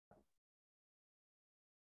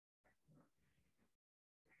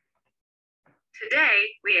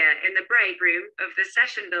Today, we are in the break room of the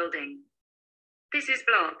session building. This is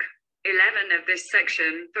block 11 of this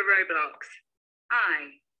section for Roblox.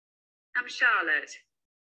 I am Charlotte.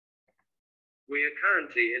 We are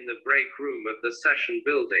currently in the break room of the session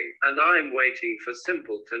building, and I'm waiting for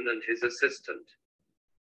Simpleton and his assistant.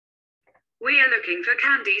 We are looking for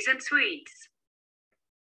candies and sweets.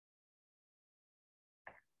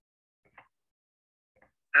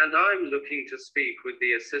 And I'm looking to speak with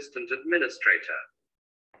the assistant administrator.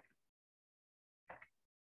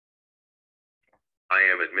 I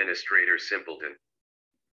am Administrator Simpleton,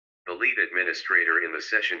 the lead administrator in the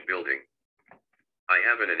session building. I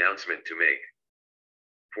have an announcement to make.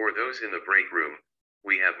 For those in the break room,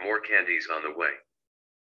 we have more candies on the way.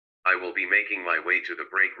 I will be making my way to the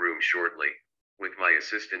break room shortly, with my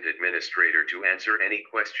assistant administrator to answer any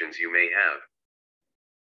questions you may have.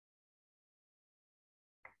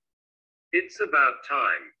 It's about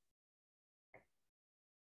time.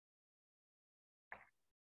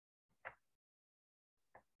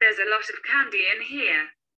 There's a lot of candy in here.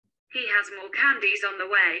 He has more candies on the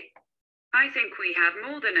way. I think we have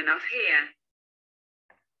more than enough here.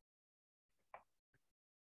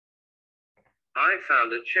 I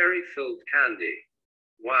found a cherry-filled candy.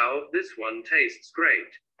 Wow, this one tastes great.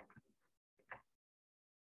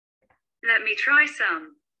 Let me try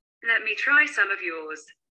some. Let me try some of yours.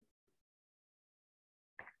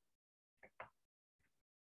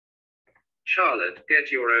 Charlotte,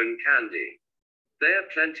 get your own candy. There are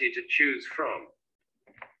plenty to choose from.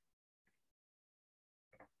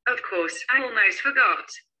 Of course, I almost forgot.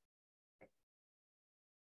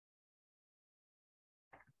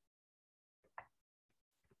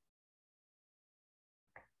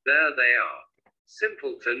 There they are.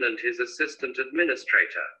 Simpleton and his assistant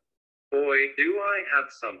administrator. Boy, do I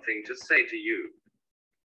have something to say to you.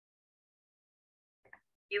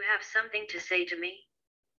 You have something to say to me?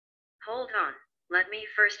 Hold on, let me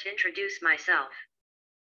first introduce myself.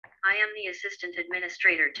 I am the assistant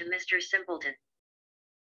administrator to Mr. Simpleton.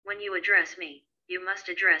 When you address me, you must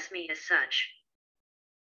address me as such.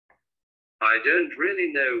 I don't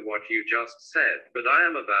really know what you just said, but I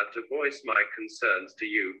am about to voice my concerns to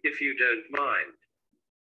you, if you don't mind.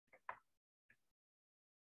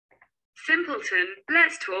 Simpleton,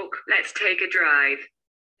 let's talk, let's take a drive.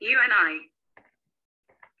 You and I.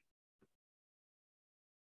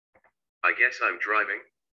 I guess I'm driving.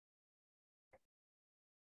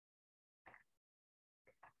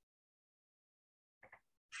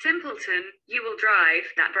 Simpleton, you will drive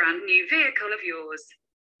that brand new vehicle of yours.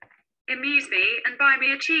 Amuse me and buy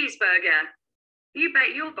me a cheeseburger. You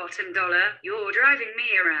bet your bottom dollar you're driving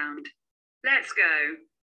me around. Let's go.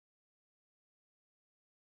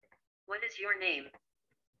 What is your name?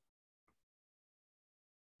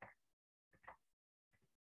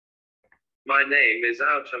 My name is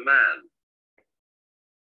Outer Man.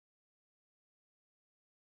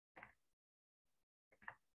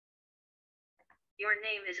 Your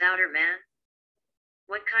name is Outer Man?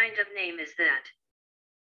 What kind of name is that?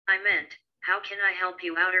 I meant, how can I help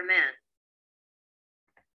you, Outer Man?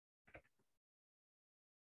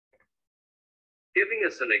 Giving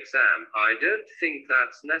us an exam, I don't think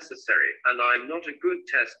that's necessary, and I'm not a good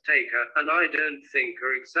test taker, and I don't think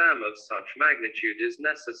an exam of such magnitude is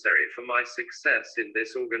necessary for my success in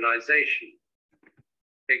this organization.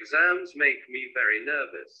 Exams make me very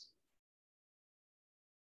nervous.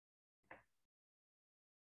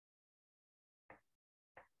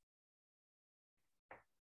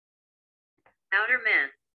 Outer Man,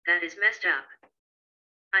 that is messed up.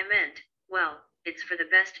 I meant, well, it's for the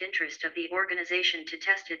best interest of the organization to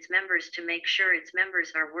test its members to make sure its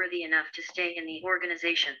members are worthy enough to stay in the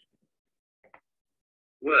organization.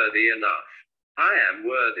 Worthy enough. I am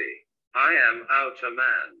worthy. I am Outer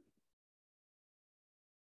Man.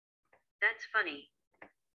 That's funny.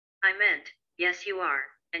 I meant, yes you are,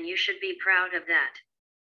 and you should be proud of that.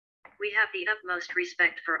 We have the utmost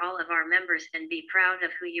respect for all of our members and be proud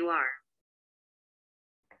of who you are.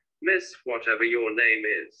 Miss whatever your name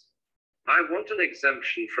is. I want an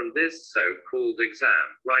exemption from this so-called exam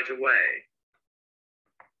right away.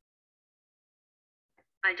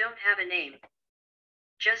 I don't have a name.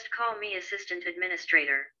 Just call me Assistant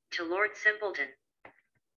Administrator, to Lord Simpleton.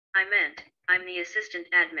 I meant, I'm the Assistant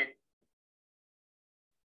Admin.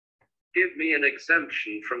 Give me an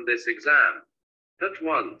exemption from this exam. At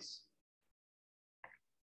once.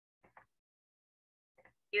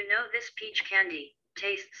 You know this peach candy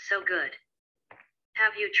tastes so good.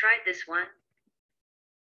 Have you tried this one?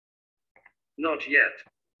 Not yet.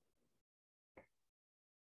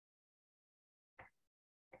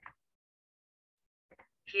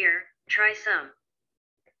 Here, try some.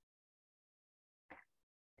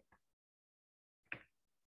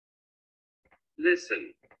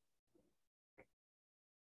 Listen.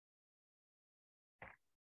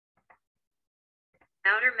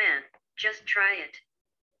 Outer man, just try it.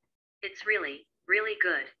 It's really, really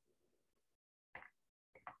good.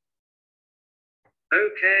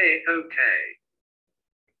 Okay, okay.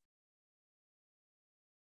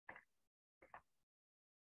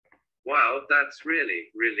 Wow, that's really,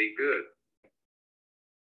 really good.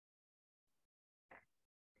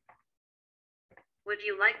 Would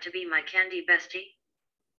you like to be my candy bestie?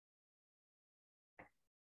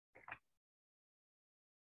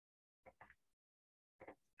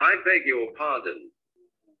 I beg your pardon.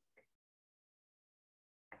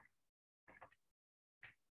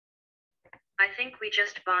 I think we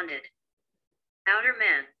just bonded. Outer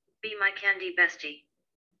man, be my candy bestie.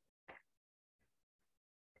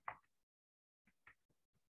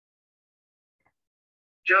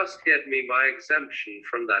 Just get me my exemption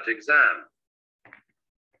from that exam.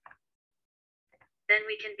 Then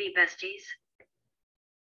we can be besties.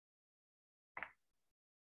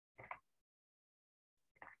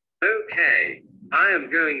 Okay, I am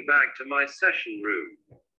going back to my session room.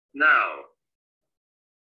 Now.